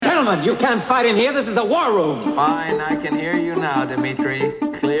gentlemen, you can't fight in here. This is the war room. Fine, I can hear you now, Dimitri.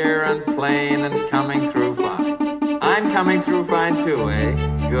 Clear and plain and coming through fine. I'm coming through fine too,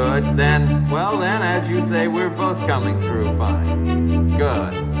 eh? Good. Then, as you say, we're both coming through fine.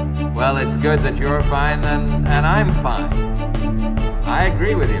 Good. Well, it's good that you're fine and I'm fine. I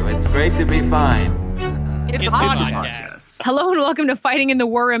agree with you. It's great to be fine. It's a podcast. Hello and welcome to Fighting in the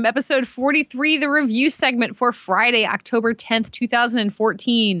War Room, episode 43, the review segment for Friday, October 10th,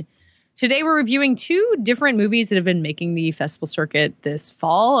 2014. Today we're reviewing two different movies that have been making the festival circuit this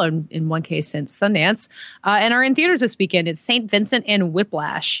fall, and in one case since Sundance, and are in theaters this weekend. It's St. Vincent and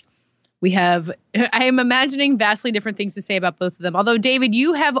Whiplash. I am imagining vastly different things to say about both of them. Although, David,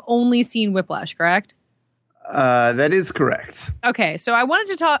 you have only seen Whiplash, correct? That is correct. Okay, so I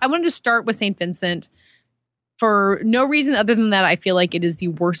wanted to start with St. Vincent. For no reason other than that, I feel like it is the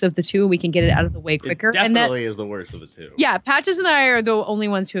worst of the two. We can get it out of the way quicker. It definitely is the worst of the two. Yeah, Patches and I are the only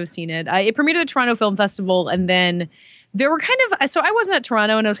ones who have seen it. It premiered at the Toronto Film Festival, and then there were so I wasn't at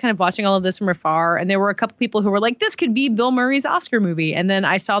Toronto, and I was kind of watching all of this from afar, and there were a couple people who were like, this could be Bill Murray's Oscar movie. And then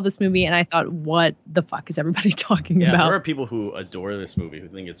I saw this movie, and I thought, what the fuck is everybody talking about? There are people who adore this movie, who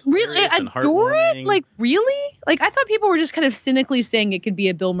think it's really and adore it? heartwarming. Like, really? Like, I thought people were just kind of cynically saying it could be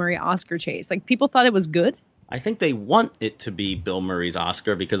a Bill Murray Oscar chase. Like, people thought it was good. I think they want it to be Bill Murray's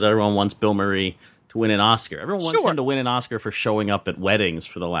Oscar because everyone wants Bill Murray to win an Oscar. Everyone wants him to win an Oscar for showing up at weddings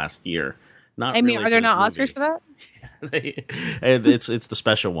for the last year. Are there not Oscars for that? It's the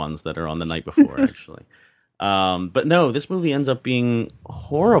special ones that are on the night before, actually. But no, this movie ends up being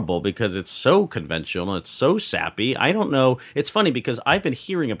horrible because it's so conventional. It's so sappy. I don't know. It's funny because I've been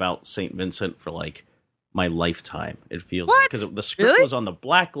hearing about St. Vincent for like my lifetime. It feels because the script was on the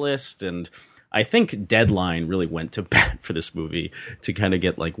blacklist, and I think Deadline really went to bat for this movie to kind of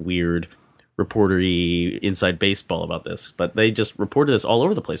get like weird reportery inside baseball about this. But they just reported this all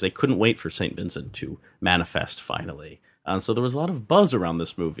over the place. They couldn't wait for St. Vincent to manifest finally. So there was a lot of buzz around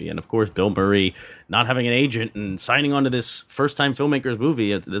this movie. And of course, Bill Murray not having an agent and signing on to this first-time filmmaker's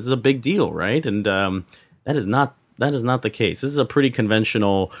movie, this is a big deal, right? And that is not the case. This is a pretty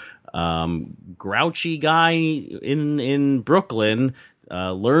conventional, grouchy guy in Brooklyn,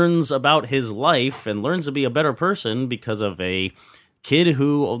 learns about his life and learns to be a better person because of a kid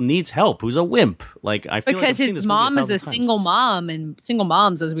who needs help, who's a wimp. Like I feel because his mom is a single mom, and single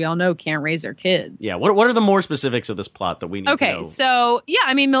moms, as we all know, can't raise their kids. Yeah. What are the more specifics of this plot that we need to know? Okay, so yeah,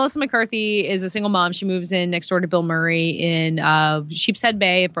 I mean, Melissa McCarthy is a single mom. She moves in next door to Bill Murray in Sheepshead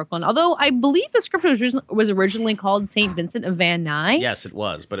Bay in Brooklyn. Although I believe the script was originally called St. Vincent of Van Nuys. Yes, it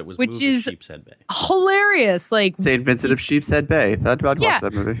was, but it was moved to Sheepshead Bay. Hilarious, like St. Vincent of Sheepshead Bay. Thought I'd watch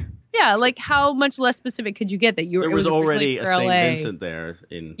that movie. Yeah, like how much less specific could you get that there was already a St. Vincent there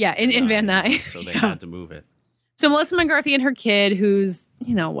in Van Nuys. So they had to move it. So Melissa McCarthy and her kid, who's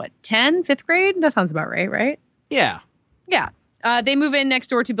 10, fifth grade? That sounds about right? Yeah. Yeah. They move in next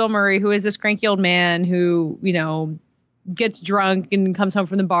door to Bill Murray, who is this cranky old man who, gets drunk and comes home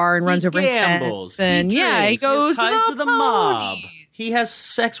from the bar and runs over his fence. And he goes ties to the mob. ponies. He has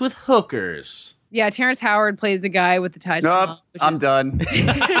sex with hookers. Yeah, Terrence Howard plays the guy with the ties. Nope, I'm done.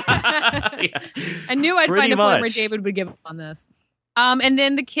 I knew I'd find a point where David would give up on this. And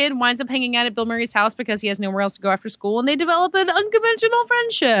then the kid winds up hanging out at Bill Murray's house because he has nowhere else to go after school, and they develop an unconventional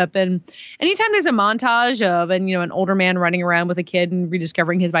friendship. And anytime there's a montage of an older man running around with a kid and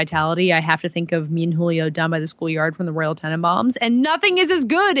rediscovering his vitality, I have to think of Me and Julio Down by the Schoolyard from the Royal Tenenbaums. And nothing is as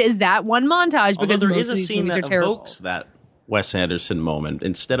good as that one montage. Although because there most is a of these scene movies that are terrible. evokes that Wes Anderson moment.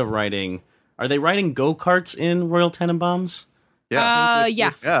 Instead of writing... Are they riding go-karts in Royal Tenenbaums? Yeah.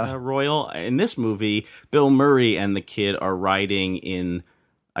 With Royal. In this movie, Bill Murray and the kid are riding in...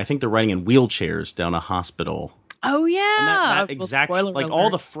 I think they're riding in wheelchairs down a hospital. Oh, yeah. And that exact... Like, all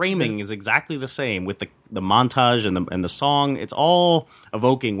the framing is exactly the same with the montage and the song. It's all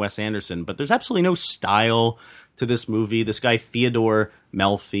evoking Wes Anderson, but there's absolutely no style to this movie. This guy, Theodore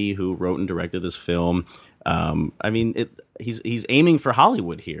Melfi, who wrote and directed this film... he's aiming for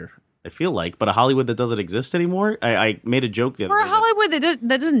Hollywood here, I feel like, but a Hollywood that doesn't exist anymore. I made a joke the other day. Or a Hollywood that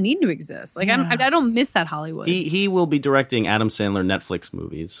doesn't need to exist. Like, yeah. I don't miss that Hollywood. He will be directing Adam Sandler Netflix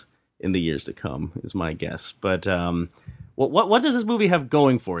movies in the years to come, is my guess. But what does this movie have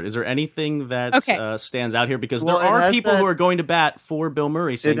going for it? Is there anything that stands out here? Because there are people who are going to bat for Bill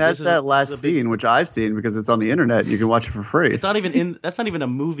Murray. Saying it has that last scene, which I've seen because it's on the internet. You can watch it for free. It's not even that's not even a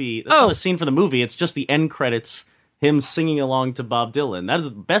movie. That's not a scene for the movie. It's just the end credits. Him singing along to Bob Dylan. That is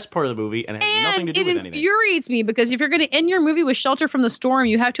the best part of the movie, and it has nothing to do with anything. It infuriates me because if you're going to end your movie with Shelter from the Storm,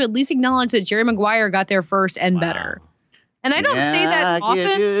 you have to at least acknowledge that Jerry Maguire got there first and better. And I don't say that often.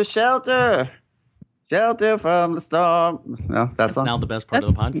 Give you shelter. Shelter from the storm. No, That's now the best part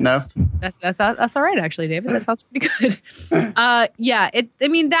of the podcast. No. That's all right, actually, David. That sounds pretty good.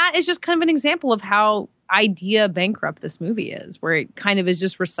 That is just kind of an example of how idea bankrupt this movie is, where it kind of is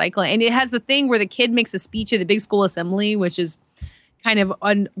just recycling. And it has the thing where the kid makes a speech at the big school assembly, which is kind of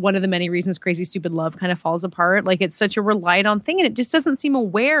one of the many reasons Crazy Stupid Love kind of falls apart. Like, it's such a relied on thing, and it just doesn't seem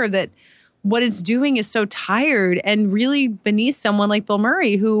aware that what it's doing is so tired and really beneath someone like Bill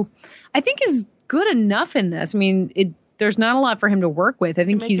Murray, who I think is good enough in this. I mean, there's not a lot for him to work with. I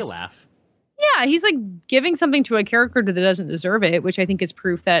think make you laugh. Yeah, he's like giving something to a character that doesn't deserve it, which I think is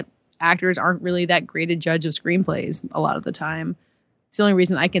proof that actors aren't really that great a judge of screenplays a lot of the time. It's the only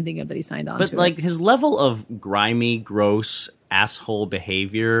reason I can think of that he signed on to it. But like his level of grimy, gross, asshole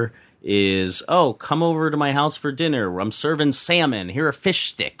behavior is, oh, come over to my house for dinner. I'm serving salmon. Here are fish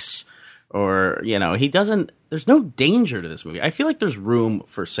sticks. Or, he doesn't, there's no danger to this movie. I feel like there's room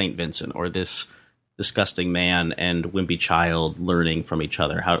for St. Vincent or this disgusting man and wimpy child learning from each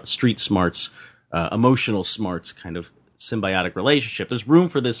other, how street smarts, emotional smarts, kind of symbiotic relationship. There's room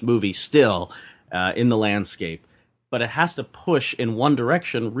for this movie still in the landscape, but it has to push in one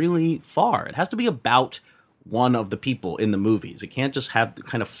direction really far. It has to be about one of the people in the movies. It can't just have to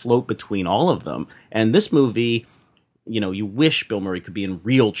kind of float between all of them. And this movie, you wish Bill Murray could be in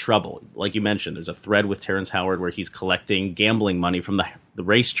real trouble. Like you mentioned, there's a thread with Terrence Howard where he's collecting gambling money from the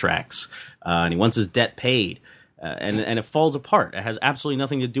racetracks, and he wants his debt paid. And it falls apart. It has absolutely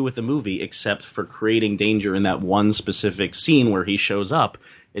nothing to do with the movie except for creating danger in that one specific scene where he shows up.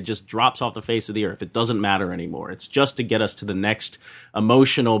 It just drops off the face of the earth. It doesn't matter anymore. It's just to get us to the next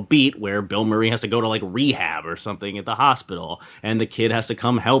emotional beat where Bill Murray has to go to like rehab or something at the hospital, and the kid has to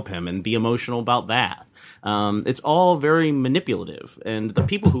come help him and be emotional about that. It's all very manipulative, and the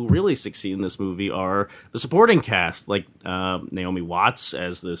people who really succeed in this movie are the supporting cast, like Naomi Watts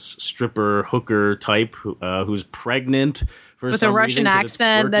as this stripper hooker type who's pregnant with a Russian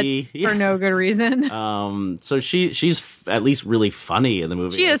accent for no good reason. So she's at least really funny in the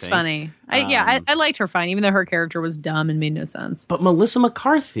movie. She is funny. I liked her fine, even though her character was dumb and made no sense. But Melissa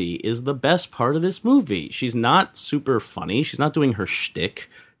McCarthy is the best part of this movie. She's not super funny. She's not doing her shtick.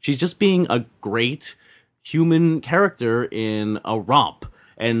 She's just being a great human character in a romp,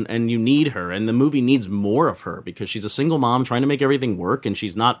 and you need her, and the movie needs more of her because she's a single mom trying to make everything work, and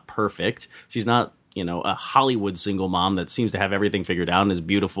she's not perfect. She's not a Hollywood single mom that seems to have everything figured out and is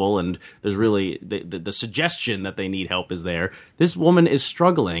beautiful, and there's really the suggestion that they need help is there. This woman is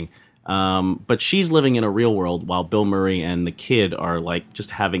struggling, but she's living in a real world while Bill Murray and the kid are like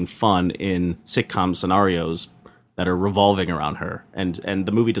just having fun in sitcom scenarios that are revolving around her, and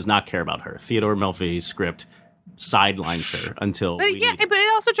the movie does not care about her. Theodore Melfi's script sidelines her until. But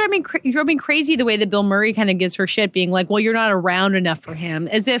it also drove me crazy the way that Bill Murray kind of gives her shit, being like, "Well, you're not around enough for him,"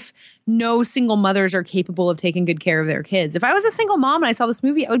 as if no single mothers are capable of taking good care of their kids. If I was a single mom and I saw this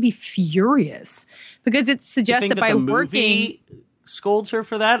movie, I would be furious because it suggests that by working, scolds her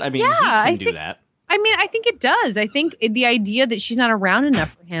for that. I mean, yeah, he can do that. I mean, I think it does. I think the idea that she's not around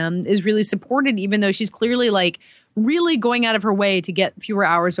enough for him is really supported, even though she's clearly like really going out of her way to get fewer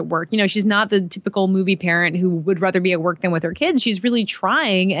hours at work. She's not the typical movie parent who would rather be at work than with her kids. She's really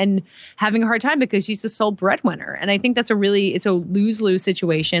trying and having a hard time because she's the sole breadwinner. And I think it's a lose-lose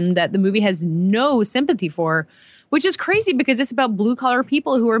situation that the movie has no sympathy for, which is crazy because it's about blue-collar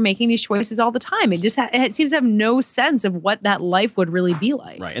people who are making these choices all the time. It seems to have no sense of what that life would really be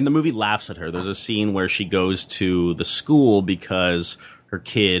like. Right, and the movie laughs at her. There's a scene where she goes to the school because her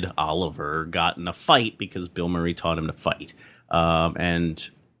kid, Oliver, got in a fight because Bill Murray taught him to fight. And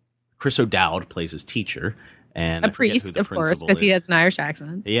Chris O'Dowd plays his teacher. And a priest, of course, because he has an Irish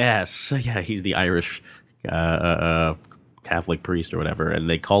accent. Yes. Yeah, he's the Irish Catholic priest or whatever. And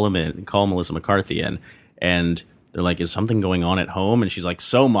they call Melissa McCarthy in. And they're like, is something going on at home? And she's like,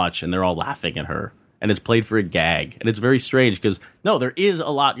 so much. And they're all laughing at her. And it's played for a gag. And it's very strange because, no, there is a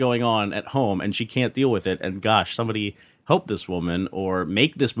lot going on at home and she can't deal with it. And gosh, somebody help this woman or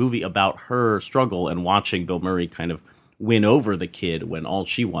make this movie about her struggle and watching Bill Murray kind of win over the kid when all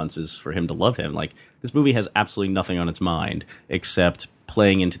she wants is for him to love him. Like, this movie has absolutely nothing on its mind except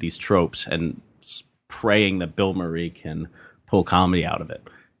playing into these tropes and praying that Bill Murray can pull comedy out of it.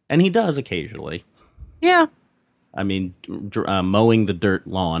 And he does occasionally. Yeah. I mean, mowing the dirt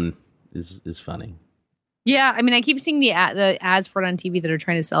lawn is funny. Yeah, I mean, I keep seeing the ads for it on TV that are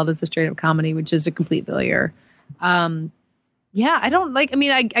trying to sell it as a straight-up comedy, which is a complete failure. Yeah, I don't like. I mean,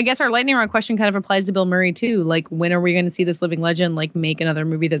 I guess our lightning round question kind of applies to Bill Murray too. Like, when are we going to see this living legend like make another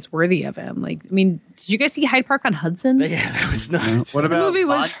movie that's worthy of him? Like, I mean, did you guys see Hyde Park on Hudson? Yeah, that was nuts. What The about movie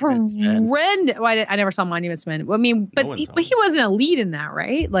was Monuments Men? horrendous. Well, I never saw Monuments Men. I mean, but one he, saw but he wasn't a lead in that,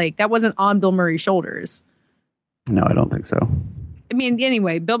 right? Like, that wasn't on Bill Murray's shoulders. No, I don't think so. I mean,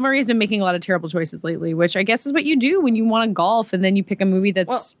 anyway, Bill Murray's been making a lot of terrible choices lately, which I guess is what you do when you want to golf and then you pick a movie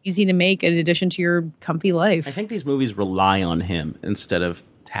that's easy to make in addition to your comfy life. I think these movies rely on him instead of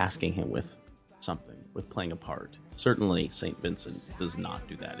tasking him with something, with playing a part. Certainly, St. Vincent does not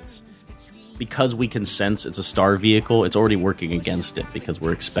do that. It's because we can sense it's a star vehicle, it's already working against it because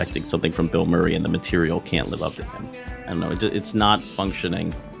we're expecting something from Bill Murray and the material can't live up to him. I don't know, it's not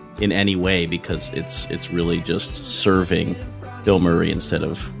functioning in any way because it's really just serving Bill Murray instead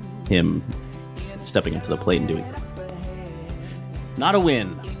of him stepping into the plate and doing something. Not a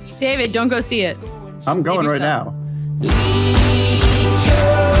win. David, don't go see it. I'm going right yourself. now.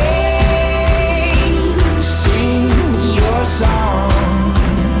 Sing your song.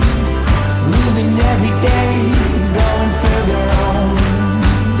 Moving every day, going further on.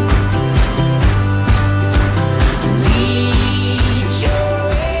 Lead your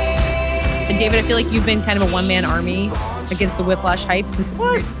way. And David, I feel like you've been kind of a one-man army against the Whiplash hype since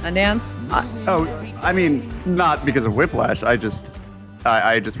Sundance. I mean, not because of Whiplash. I just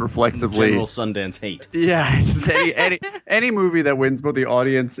reflexively. General Sundance hate. Yeah, just any movie that wins both the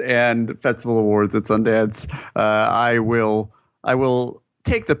audience and festival awards at Sundance, I will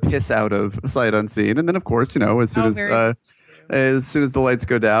take the piss out of sight unseen, and then of course, as soon as the lights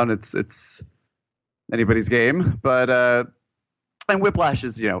go down, it's anybody's game. But and Whiplash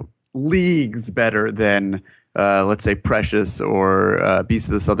is leagues better than let's say Precious or Beast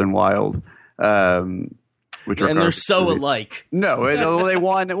of the Southern Wild. Which are they're so movies. alike. No, they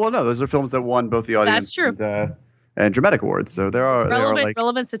won. Well, no, those are films that won both the audience and dramatic awards. So there are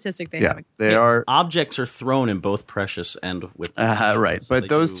relevant statistic they have. They are objects are thrown in both Precious and Whiplash. right, So but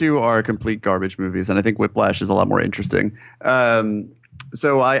those two are complete garbage movies, and I think Whiplash is a lot more interesting.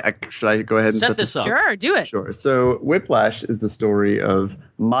 So should I go ahead and set this up? Sure, do it. Sure. So Whiplash is the story of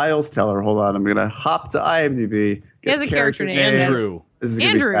Miles Teller. Hold on, I'm going to hop to IMDb. He has a character name. Andrew. This is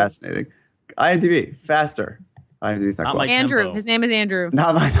going to be Andrew. fascinating. IMDb, faster. IMDb's not Not quite. my Andrew. tempo. His name is Andrew.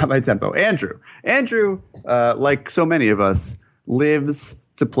 Not my tempo. Andrew, like so many of us, lives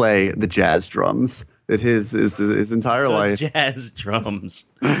to play the jazz drums. His entire life. Jazz drums.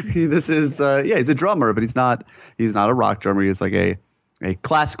 He's a drummer, but he's not a rock drummer. He's like a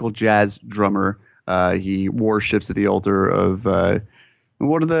classical jazz drummer. He worships at the altar of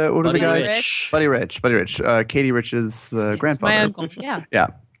what are the guys? Rich. Buddy Rich. Katie Rich's grandfather. My uncle. Yeah. Yeah.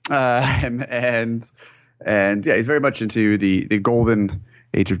 And yeah, he's very much into the golden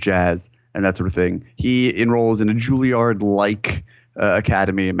age of jazz and that sort of thing. He enrolls in a Juilliard-like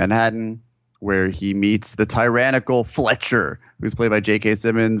academy in Manhattan where he meets the tyrannical Fletcher, who's played by J.K.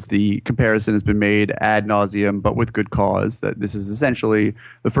 Simmons. The comparison has been made ad nauseum, but with good cause, that this is essentially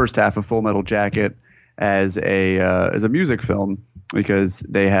the first half of Full Metal Jacket as a music film, because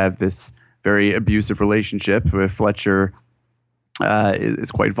they have this very abusive relationship where Fletcher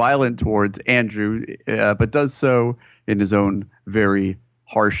is quite violent towards Andrew, but does so in his own very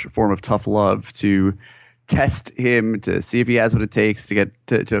harsh form of tough love to test him, to see if he has what it takes to get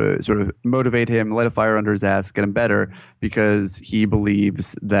to sort of motivate him, light a fire under his ass, get him better, because he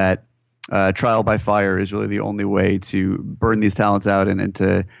believes that trial by fire is really the only way to burn these talents out and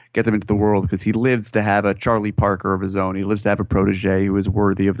to get them into the world, because he lives to have a Charlie Parker of his own. He lives to have a protege who is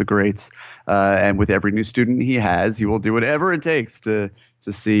worthy of the greats. And with every new student he has, he will do whatever it takes to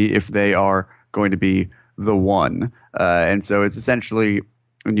see if they are going to be the one. And so it's essentially,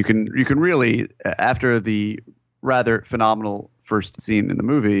 and you can really, after the rather phenomenal first scene in the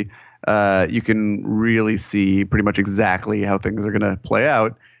movie, you can really see pretty much exactly how things are going to play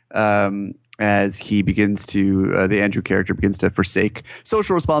out. As he begins to, the Andrew character begins to forsake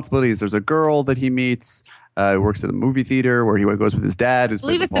social responsibilities. There's a girl that he meets, who works at a movie theater where he goes with his dad, who's I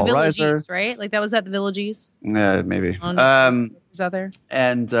believe played it's by the Paul Village Reiser. East, right? Like that was at the Village East. Maybe. Who's out there?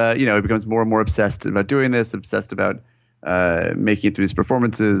 And he becomes more and more obsessed about doing this, obsessed about making it through these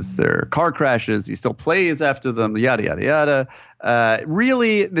performances. There are car crashes. He still plays after them. Yada yada yada.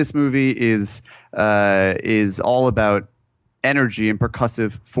 Really, this movie is all about energy and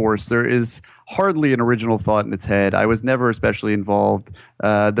percussive force. There is hardly an original thought in its head. I was never especially involved.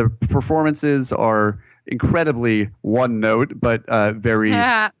 The performances are incredibly one note, but very,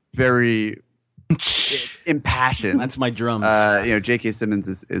 very impassioned. That's my drums. J.K. Simmons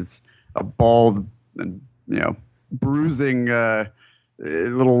is a bald and bruising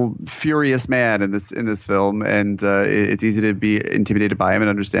little furious man in this film, and it's easy to be intimidated by him and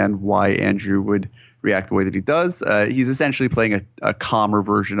understand why Andrew would react the way that he does. He's essentially playing a calmer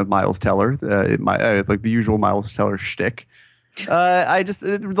version of Miles Teller, like the usual Miles Teller shtick.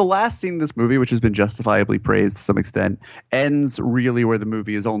 The last scene in this movie, which has been justifiably praised to some extent, ends really where the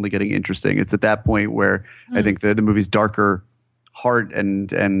movie is only getting interesting. It's at that point where I think the movie's darker heart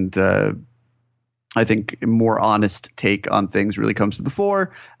and I think more honest take on things really comes to the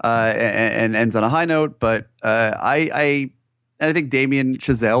fore and ends on a high note. But I think Damien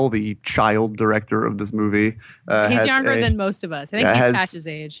Chazelle, the child director of this movie, he's younger than most of us. I think he's Patch's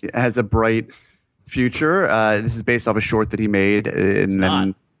age. Has a bright future. This is based off a short that he made,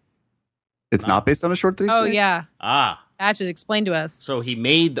 and it's not based on a short that he made? Oh yeah. Patches explained to us. So he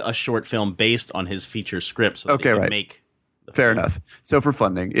made a short film based on his feature script. So okay, right. Make Fair enough. So for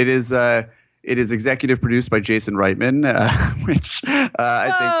funding, it is executive produced by Jason Reitman, which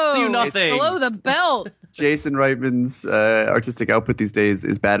I think do nothing below the belt. Jason Reitman's artistic output these days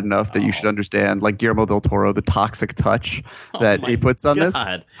is bad enough that you should understand, like Guillermo del Toro, the toxic touch that he puts on this,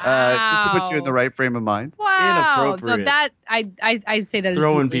 just to put you in the right frame of mind. Wow, Inappropriate. no, that I say that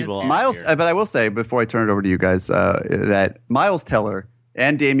throwing is people off. Miles, but I will say before I turn it over to you guys that Miles Teller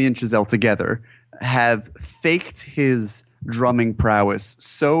and Damien Chazelle together have faked his drumming prowess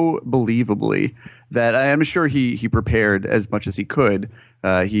so believably that I am sure he prepared as much as he could.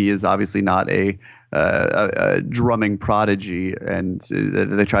 He is obviously not a drumming prodigy, and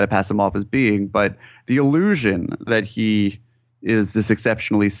they try to pass him off as being, but the illusion that he is this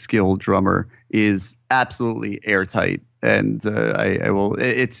exceptionally skilled drummer is absolutely airtight. And I will.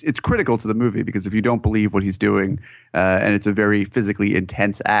 It's critical to the movie because if you don't believe what he's doing, and it's a very physically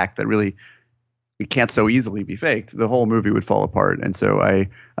intense act that really it can't so easily be faked, the whole movie would fall apart. And so I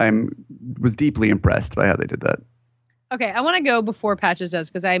was deeply impressed by how they did that. Okay, I want to go before Patches does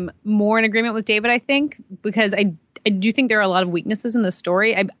because I'm more in agreement with David, I think, because I do think there are a lot of weaknesses in the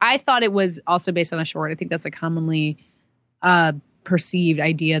story. I thought it was also based on a short. I think that's a commonly perceived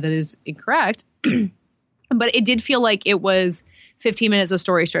idea that is incorrect. But it did feel like it was 15 minutes of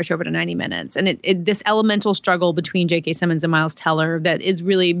story stretched over to 90 minutes. And this elemental struggle between J.K. Simmons and Miles Teller that is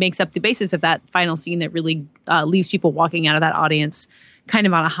really makes up the basis of that final scene that really leaves people walking out of that audience kind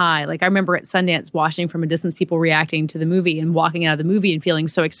of on a high. Like I remember at Sundance watching from a distance people reacting to the movie and walking out of the movie and feeling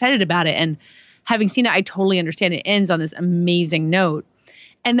so excited about it. And having seen it, I totally understand it ends on this amazing note.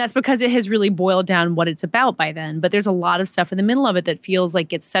 And that's because it has really boiled down what it's about by then. But there's a lot of stuff in the middle of it that feels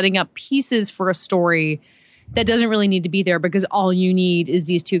like it's setting up pieces for a story that doesn't really need to be there because all you need is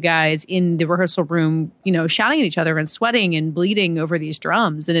these two guys in the rehearsal room, you know, shouting at each other and sweating and bleeding over these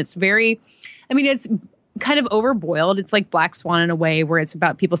drums. And it's it's kind of overboiled. It's like Black Swan in a way where it's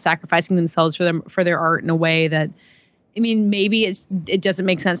about people sacrificing themselves for their art in a way that, I mean, maybe it doesn't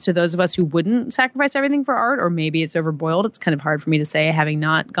make sense to those of us who wouldn't sacrifice everything for art, or maybe it's overboiled. It's kind of hard for me to say having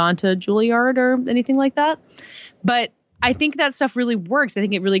not gone to Juilliard or anything like that. But I think that stuff really works. I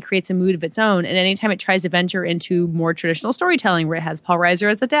think it really creates a mood of its own. And anytime it tries to venture into more traditional storytelling where it has Paul Reiser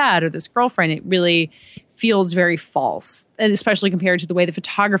as the dad or this girlfriend, it really feels very false, and especially compared to the way the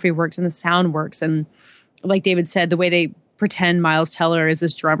photography works and the sound works. And like David said, the way they pretend Miles Teller is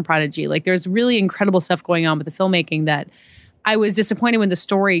this drum prodigy. Like there's really incredible stuff going on with the filmmaking that I was disappointed when the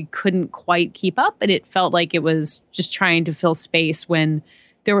story couldn't quite keep up. And it felt like it was just trying to fill space when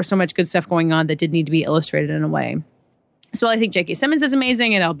there was so much good stuff going on that did need to be illustrated in a way. So I think J.K. Simmons is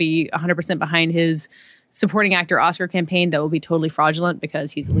amazing, and I'll be 100% behind his supporting actor Oscar campaign that will be totally fraudulent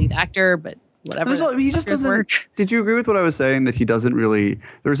because he's a lead actor, but whatever. He just doesn't work. Did you agree with what I was saying, that he doesn't really,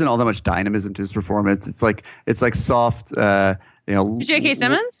 there isn't all that much dynamism to his performance? It's like soft, J.K.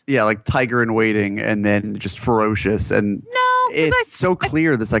 Simmons? Yeah, like Tiger in Waiting, and then just ferocious. And it's so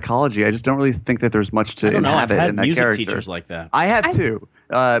clear, the psychology. I just don't really think that there's much to inhabit in that music character. Teachers like that. I have too.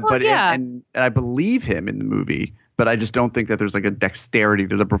 Yeah. And I believe him in the movie. But I just don't think that there's like a dexterity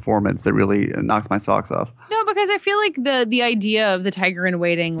to the performance that really knocks my socks off. No, because I feel like the idea of the Tiger in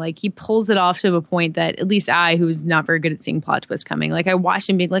Waiting, like he pulls it off to a point that at least I, who's not very good at seeing plot twists coming, like I watched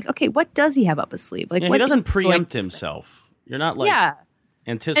him being like, okay, what does he have up his sleeve? Like, he doesn't preempt himself. You're not like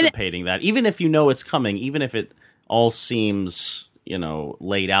anticipating that, even if you know it's coming, even if it all seems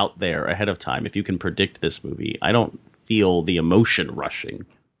laid out there ahead of time. If you can predict this movie, I don't feel the emotion rushing.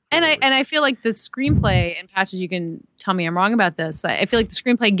 And I feel like the screenplay, and Patches, you can tell me I'm wrong about this, I feel like the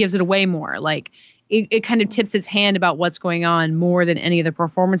screenplay gives it away more. Like it kind of tips its hand about what's going on more than any of the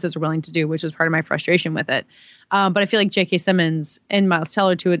performances are willing to do, which was part of my frustration with it. But I feel like J.K. Simmons and Miles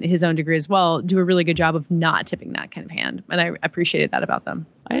Teller, to his own degree as well, do a really good job of not tipping that kind of hand. And I appreciated that about them.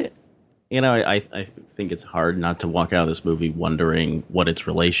 I think it's hard not to walk out of this movie wondering what its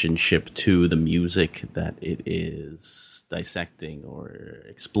relationship to the music that it is dissecting or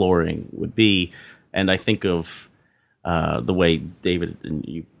exploring would be. And I think of the way David and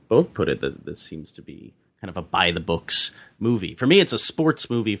you both put it, that this seems to be kind of a by-the-books movie. For me, it's a sports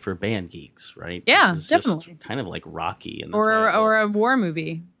movie for band geeks, right? Yeah, This is definitely. just kind of like Rocky. And Or a war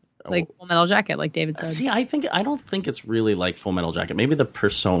movie, like Full Metal Jacket, like David said. See, I don't think it's really like Full Metal Jacket. Maybe the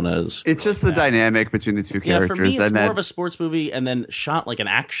personas. It's just the dynamic between the two characters. Yeah, for me, it's and more that, of a sports movie and then shot like an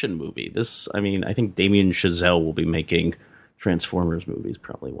action movie. I think Damien Chazelle will be making Transformers movies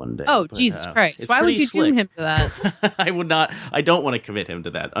probably one day. Oh, but, Jesus Christ. it's Why would pretty you slick. doom him to that? I would not. I don't want to commit him to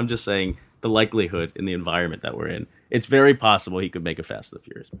that. I'm just saying the likelihood in the environment that we're in. It's very possible he could make a Fast and the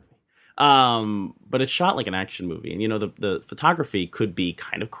Furious movie. But it's shot like an action movie, and the photography could be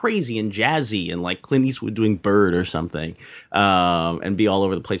kind of crazy and jazzy, and like Clint Eastwood doing Bird or something, and be all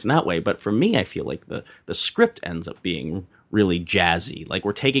over the place in that way. But for me, I feel like the script ends up being really jazzy. Like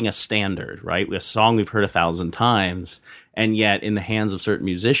we're taking a standard, right? A song we've heard 1,000 times, and yet in the hands of certain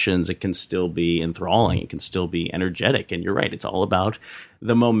musicians, it can still be enthralling. It can still be energetic. And you're right. It's all about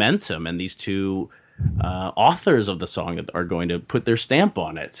the momentum, and these two authors of the song that are going to put their stamp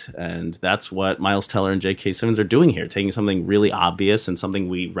on it. And that's what Miles Teller and J.K. Simmons are doing here, taking something really obvious and something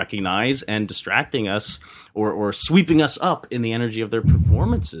we recognize and distracting us or sweeping us up in the energy of their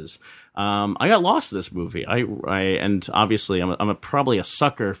performances. I got lost in this movie. And obviously I'm probably a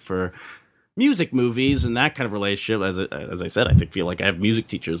sucker for music movies and that kind of relationship. As I said, I feel like I have music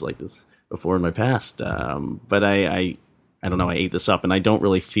teachers like this before in my past. But I don't know, I ate this up, and I don't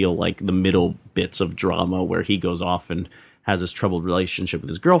really feel like the middle bits of drama where he goes off and has this troubled relationship with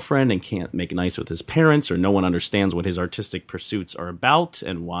his girlfriend and can't make nice with his parents, or no one understands what his artistic pursuits are about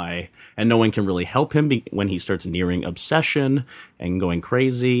and why, and no one can really help him when he starts nearing obsession and going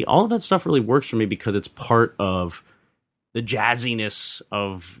crazy. All of that stuff really works for me because it's part of the jazziness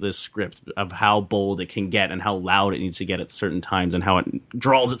of this script, of how bold it can get and how loud it needs to get at certain times, and how it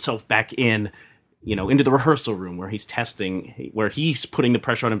draws itself back in, into the rehearsal room where he's testing, where he's putting the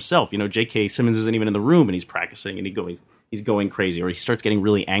pressure on himself. J.K. Simmons isn't even in the room and he's practicing and he's going crazy, or he starts getting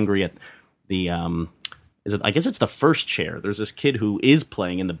really angry at the, I guess it's the first chair. There's this kid who is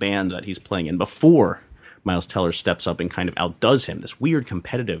playing in the band that he's playing in before Miles Teller steps up and kind of outdoes him. This weird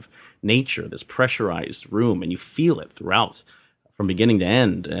competitive nature, this pressurized room, and you feel it throughout from beginning to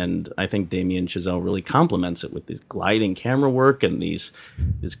end. And I think Damien Chazelle really complements it with this gliding camera work and these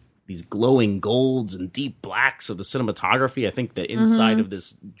glowing golds and deep blacks of the cinematography. I think the inside of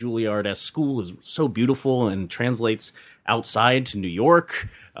this Juilliard-esque school is so beautiful and translates outside to New York,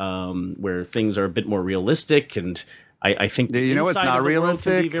 where things are a bit more realistic. And I think the it's inside not of the world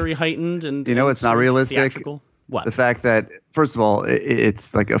realistic. can be very heightened. And it's not realistic. Theatrical. What? The fact that, first of all,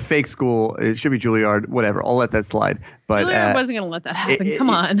 it's like a fake school. It should be Juilliard, whatever. I'll let that slide. But Juilliard wasn't going to let that happen. Come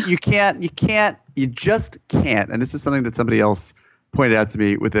on. You just can't. And this is something that somebody else pointed out to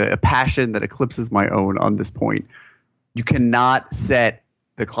me with a passion that eclipses my own on this point. You cannot set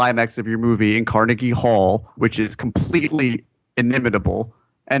the climax of your movie in Carnegie Hall, which is completely inimitable,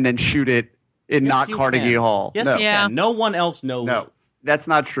 and then shoot it in Carnegie Hall. Yes, no. you can. No one else knows. No, that's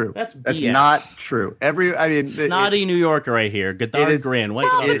not true. That's That's BS. not true. Snotty New Yorker right here. Godard grin. Wait,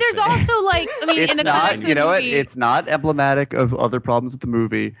 Well, but there's also It's in the not, context of the movie, it's not emblematic of other problems with the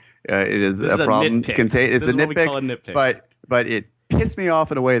movie. It is This a is a problem. nitpick. It's This a is what we nitpick, call a nitpick. but it pissed me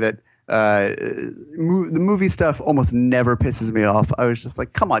off in a way that the movie stuff almost never pisses me off. I was just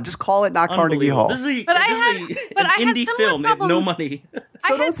like, come on, just call it not Carnegie Hall. This is But I an had indie similar film. They have no problems. money. So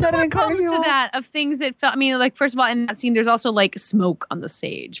I don't had set it similar in Carnegie problems to Hall. that of things that felt. First of all, in that scene, there's also like smoke on the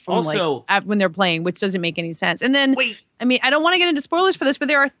stage from Also- when they're playing, which doesn't make any sense. And then, Wait. I don't want to get into spoilers for this, but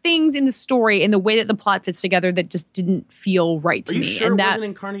there are things in the story and the way that the plot fits together that just didn't feel right to Are you me. sure and it that wasn't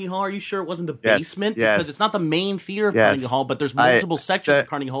in Carnegie Hall? Are you sure it wasn't the Yes, basement? yes. Because it's not the main theater of Yes. Carnegie Hall, but there's multiple sections of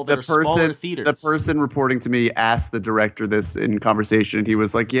Carnegie Hall that are smaller theaters. The person reporting to me asked the director this in conversation, and he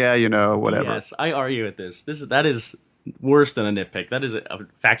was like, yeah, whatever. Yes, I argue with this. That is worse than a nitpick. That is a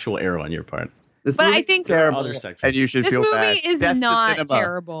factual error on your part. This But I movie's think- terrible, Other section. and you should this feel movie bad. is Death to not cinema.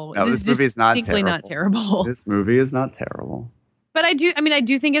 terrible. No, It is this movie is not distinctly not terrible. This movie is not terrible. But I do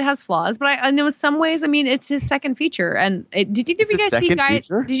think it has flaws. But I know in some ways, it's his second feature. And did either of It's you his guys see second Guy?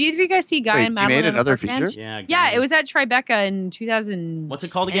 feature? Did either of you guys see Guy Wait, and he Madeline made on a another park bench? feature? Yeah. Yeah, it was at Tribeca in 2000. What's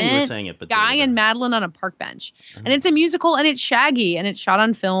it called again? You were saying it, but Guy and Madeline on a park bench, and it's a musical, and it's shaggy, and it's shot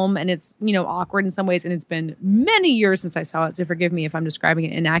on film, and it's awkward in some ways, and it's been many years since I saw it, so forgive me if I'm describing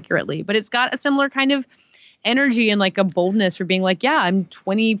it inaccurately. But it's got a similar kind of energy and like a boldness for being like, yeah, I'm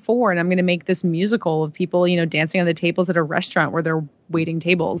 24 and I'm going to make this musical of people, dancing on the tables at a restaurant where they're waiting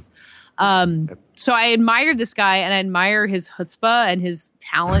tables. So I admire this guy, and I admire his chutzpah and his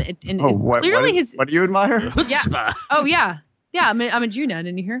talent. And What do you admire? Chutzpah. Oh yeah. Yeah, I'm a Jew now.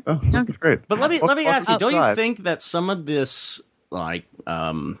 Didn't you hear? Oh, that's great. But let me ask you: don't you Drive. think that some of this, like,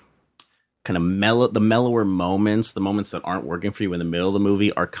 kind of the mellower moments, the moments that aren't working for you in the middle of the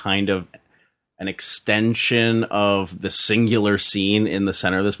movie, are kind of an extension of the singular scene in the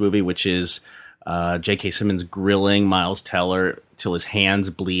center of this movie, which is J.K. Simmons grilling Miles Teller till his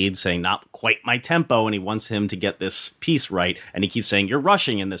hands bleed, saying not quite my tempo, and he wants him to get this piece right, and he keeps saying, you're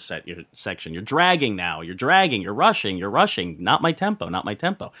rushing in this section, you're dragging now, you're dragging, you're rushing, not my tempo, not my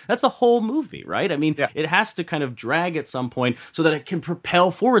tempo. That's the whole movie, right? I mean, It has to kind of drag at some point so that it can propel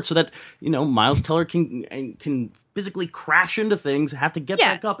forward, so that, Miles Teller can physically crash into things, have to get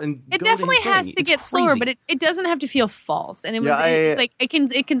back up and it go definitely to his has thing. to It's get slower, crazy. but it doesn't have to feel false. And Yeah, it's like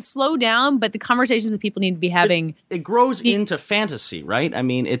it can slow down, but the conversations that people need to be having. It grows into fantasy, right? I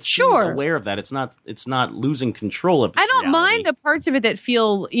mean, it's Sure. aware of that. It's not losing control of its I don't reality. mind the parts of it that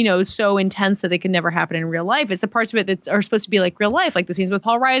feel, so intense that they can never happen in real life. It's the parts of it that are supposed to be like real life, like the scenes with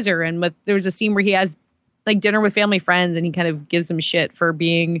Paul Reiser, and there was a scene where he has like dinner with family friends, and he kind of gives them shit for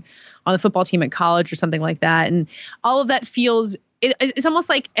being on the football team at college or something like that, and all of that feels. It's almost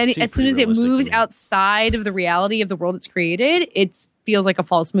like as soon pretty as it realistic to moves me. outside of the reality of the world it's created, it feels like a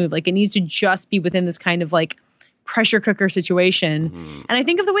false move. Like it needs to just be within this kind of like pressure cooker situation. Mm-hmm. And I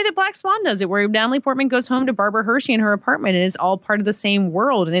think of the way that Black Swan does it, where Natalie Portman goes home to Barbara Hershey in her apartment, and it's all part of the same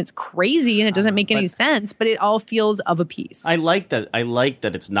world, and it's crazy, and it doesn't make any sense, but it all feels of a piece. I like that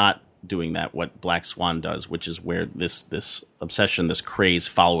it's not doing that, what Black Swan does, which is where this obsession, this craze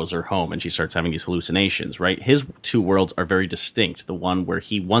follows her home, and she starts having these hallucinations, right? His two worlds are very distinct. The one where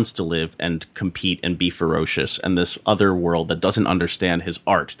he wants to live and compete and be ferocious, and this other world that doesn't understand his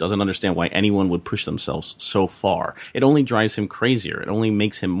art, doesn't understand why anyone would push themselves so far. It only drives him crazier. It only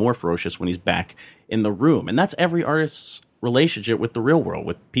makes him more ferocious when he's back in the room. And that's every artist's relationship with the real world,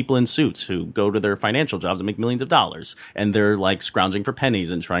 with people in suits who go to their financial jobs and make millions of dollars, and they're like scrounging for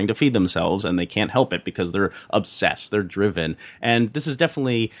pennies and trying to feed themselves, and they can't help it because they're obsessed, they're driven. And this is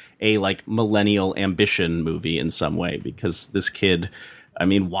definitely a like millennial ambition movie in some way, because this kid, I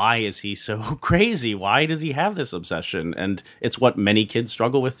mean, why is he so crazy? Why does he have this obsession? And it's what many kids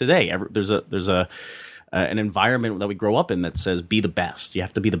struggle with today. There's an environment that we grow up in that says be the best. You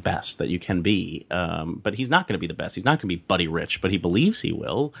have to be the best that you can be. But he's not going to be the best. He's not going to be Buddy Rich, but he believes he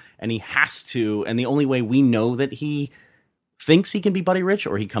will, and he has to. And the only way we know that he thinks he can be Buddy Rich,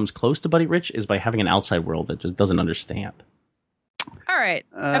 or he comes close to Buddy Rich, is by having an outside world that just doesn't understand. All right.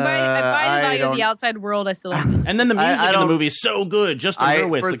 I buy the value of the outside world. I still don't. And then the music in the don't- movie is so good. Justin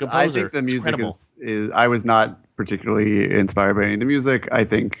Hurwitz, the composer. I think the It's music incredible. is. I was not particularly inspired by any of the music. I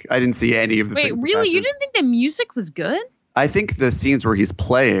think I didn't see any of the. Wait, things that really? You matches. didn't think the music was good? I think the scenes where he's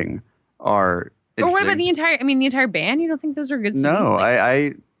playing are. Or what about interesting. the entire band? You don't think those are good songs? No,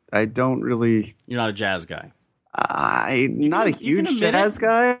 Like, I don't really. You're not a jazz guy. I'm not a you can huge admit jazz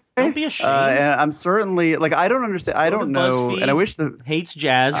guy. Don't be ashamed. And I'm certainly like I don't understand. I Go to don't know, BuzzFeed. and I wish the Hates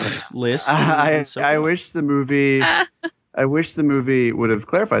jazz list. I wish the movie. I wish the movie would have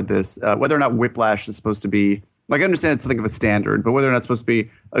clarified this. Whether or not Whiplash is supposed to be like I understand it's something of a standard, but whether or not it's supposed to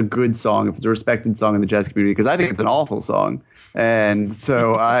be a good song, if it's a respected song in the jazz community, because I think it's an awful song, and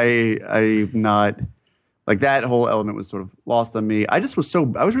so I'm not. Like that whole element was sort of lost on me. I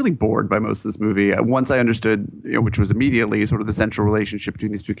was really bored by most of this movie. Once I understood, which was immediately sort of the central relationship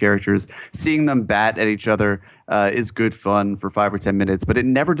between these two characters, seeing them bat at each other is good fun for 5 or 10 minutes, but it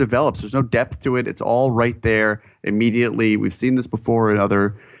never develops. There's no depth to it. It's all right there immediately. We've seen this before in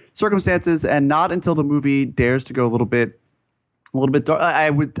other circumstances, and not until the movie dares to go a little bit dark.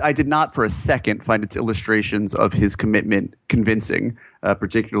 I did not for a second find its illustrations of his commitment convincing,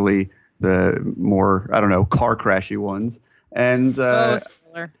 particularly the more, I don't know, car crashy ones. And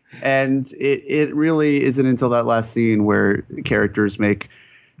spoiler. and it really isn't until that last scene where characters make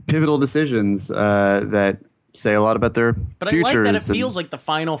pivotal decisions that say a lot about their But I futures. like that it feels like the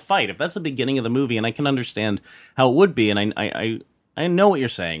final fight. If that's the beginning of the movie, and I can understand how it would be, and I know what you're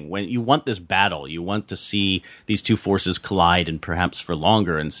saying. When you want this battle, you want to see these two forces collide, and perhaps for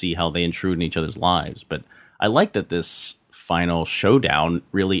longer, and see how they intrude in each other's lives. But I like that this final showdown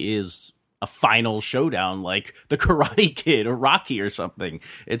really is a final showdown, like the Karate Kid or Rocky or something.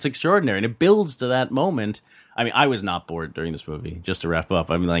 It's extraordinary, and it builds to that moment. I mean, I was not bored during this movie. Just to wrap up,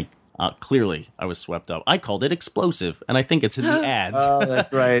 I mean, like Clearly, I was swept up. I called it explosive, and I think it's in the ads. Oh,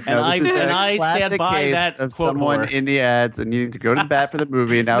 that's right. And I stand classic by case that of quote someone whore. in the ads and needing to go to the bat for the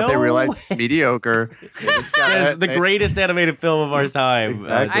movie, and now they No realize way. it's mediocre. Says the greatest animated film of our time.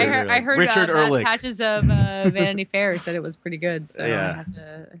 Exactly. I heard Richard Matt Ehrlich. Patches of Vanity Fair said it was pretty good, so Yeah. I have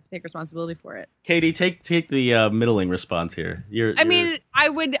to take responsibility for it. Katie, take the middling response here. I mean, I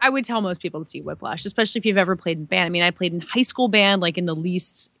would tell most people to see Whiplash, especially if you've ever played in band. I mean, I played in high school band, like in the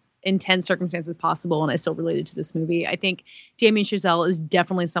least intense circumstances possible, and I still related to this movie. I think Damien Chazelle is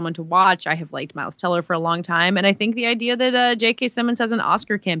definitely someone to watch. I have liked Miles Teller for a long time, and I think the idea that J.K. Simmons has an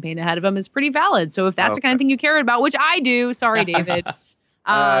Oscar campaign ahead of him is pretty valid. So if that's the kind of thing you care about, which I do, sorry, David,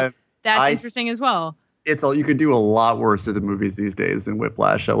 that's interesting as well. It's all you could do a lot worse at the movies these days than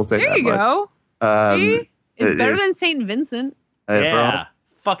Whiplash. I will say There that you much. go. See, it's better it- than Saint Vincent. yeah.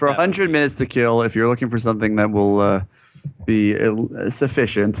 Fuck For that 100 movie. minutes to kill, if you're looking for something that will be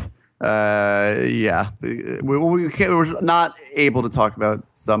sufficient, we're not able to talk about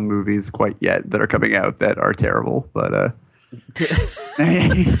some movies quite yet that are coming out that are terrible, but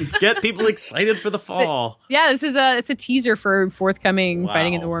Get people excited for the fall. Yeah, it's a teaser for forthcoming Wow.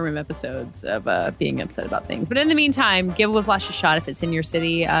 Fighting in the War Room episodes of being upset about things. But in the meantime, give Whiplash a shot if it's in your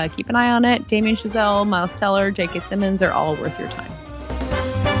city. Keep an eye on it. Damien Chazelle, Miles Teller, J.K. Simmons, they're all worth your time.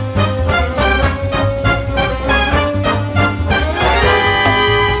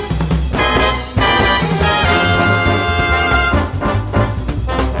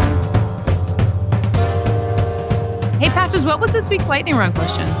 Hey, Patches, what was this week's lightning round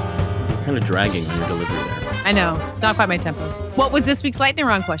question? Kind of dragging on your delivery there. I know, not quite my tempo. What was this week's lightning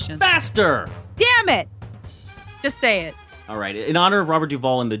round question? Faster! Damn it! Just say it. All right. In honor of Robert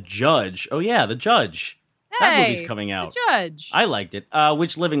Duvall and The Judge. Oh, yeah, The Judge. That Hey, movie's coming out. The Judge. I liked it.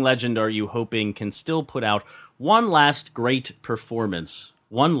 Which living legend are you hoping can still put out one last great performance?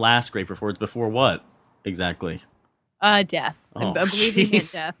 One last great performance before what? Exactly. Death. Oh, I believe he meant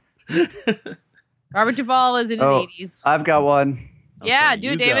jeez. death. Robert Duvall is in his 80s. I've got one. Yeah, Okay, do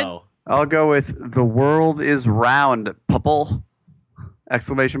you it, David. go. I'll go with "The World Is Round." Pupple!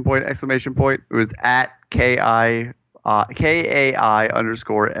 Exclamation point! Exclamation point! It was at KAI_LOR,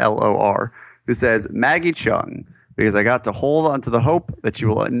 who says Maggie Chung, because I got to hold on to the hope that she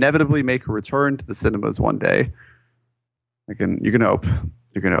will inevitably make a return to the cinemas one day. You can hope.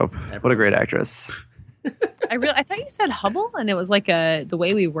 You can hope. What a great actress. I thought you said Hubble, and it was like The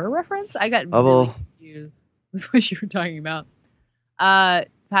Way We Were reference. I got Hubble. really confused with what you were talking about.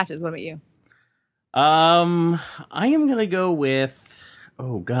 Patches, what about you? I am gonna go with.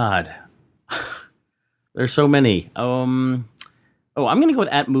 Oh God, there's so many. I'm gonna go with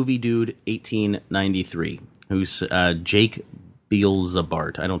at movie dude 1893, who's Jake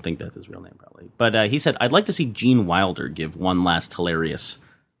Beelzebart. I don't think that's his real name, probably, but he said I'd like to see Gene Wilder give one last hilarious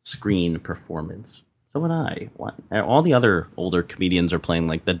screen performance. So would I. All the other older comedians are playing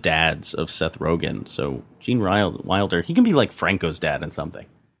like the dads of Seth Rogen. So Gene Wilder, he can be like Franco's dad in something.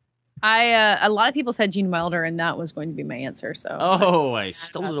 A lot of people said Gene Wilder, and that was going to be my answer. So, Oh, I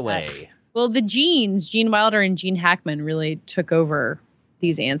stole it away. well, the Genes, Gene Wilder and Gene Hackman, really took over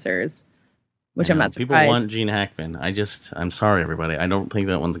these answers, which I'm not People surprised. want Gene Hackman. I'm sorry, everybody. I don't think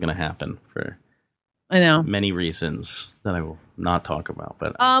that one's going to happen for I know. many reasons that I will not talk about.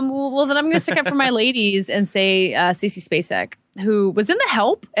 But Well, then I'm going to stick up for my ladies and say Cece Spacek, who was in The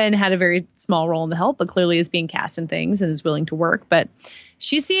Help and had a very small role in The Help, but clearly is being cast in things and is willing to work. But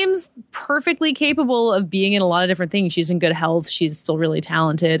she seems perfectly capable of being in a lot of different things. She's in good health. She's still really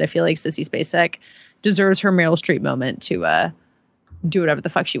talented. I feel like Cece Spacek deserves her Meryl Streep moment to do whatever the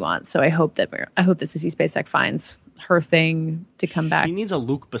fuck she wants. So I hope that Cece Spacek finds her thing to come back. she needs a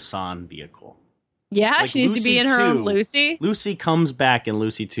Luc Besson vehicle. Yeah, Like she needs to be Lucy in her own 2. Lucy. Lucy comes back in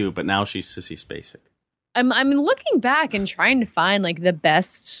Lucy 2, but now she's Sissy Spacek. I'm looking back and trying to find like the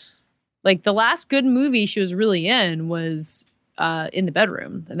best, like the last good movie she was really in was In the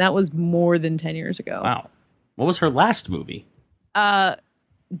Bedroom, and that was more than 10 years ago. Wow. What was her last movie?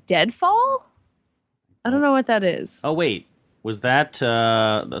 Deadfall? I don't know what that is. Oh, wait. Was that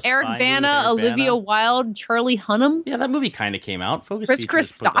the Eric spy movie Bana, with Eric Olivia Bana? Wilde, Charlie Hunnam, Yeah, that movie kind of came out. Focus Chris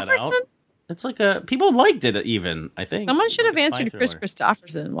Features put that out. Christopherson. It's like people liked it even, I think. Someone should have Like a spy answered Chris thriller.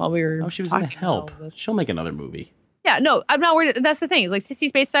 Christopherson while we were. Oh, she was in The talking Help. about all this. She'll make another movie. Yeah, no, I'm not worried. That's the thing. Like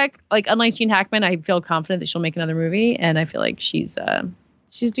Cece Spacek, like unlike Gene Hackman, I feel confident that she'll make another movie, and I feel like she's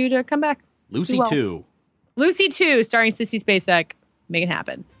due to come back. Lucy Well. 2. Lucy 2, starring Cece Spacek. Make it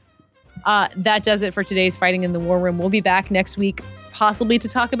happen. That does it for today's Fighting in the War Room. We'll be back next week, possibly to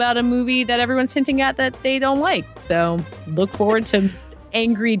talk about a movie that everyone's hinting at that they don't like. So look forward to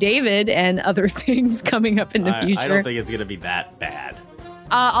Angry David and other things coming up in the future. I don't think it's going to be that bad.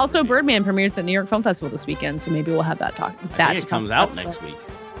 Also, Birdman premieres at the New York Film Festival this weekend, so maybe we'll have that talk. I think it comes out next week.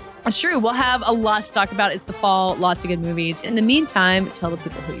 It's true. We'll have a lot to talk about. It's the fall. Lots of good movies. In the meantime, tell the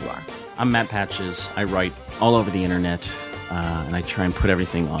people who you are. I'm Matt Patches. I write all over the internet, and I try and put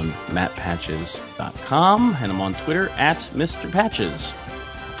everything on mattpatches.com, and I'm on Twitter at Mr. Patches.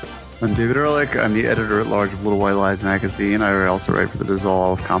 I'm David Ehrlich. I'm the editor-at-large of Little White Lies magazine. I also write for The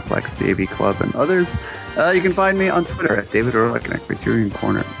Dissolve, Complex, The AV Club, and others. You can find me on Twitter at David Ehrlich and at Criterion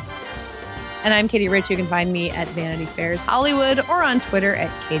Corner. And I'm Katie Rich. You can find me at Vanity Fair's Hollywood or on Twitter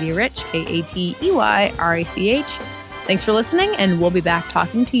at Katie Rich, KATEYRACH. Thanks for listening, and we'll be back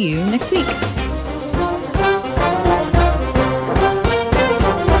talking to you next week.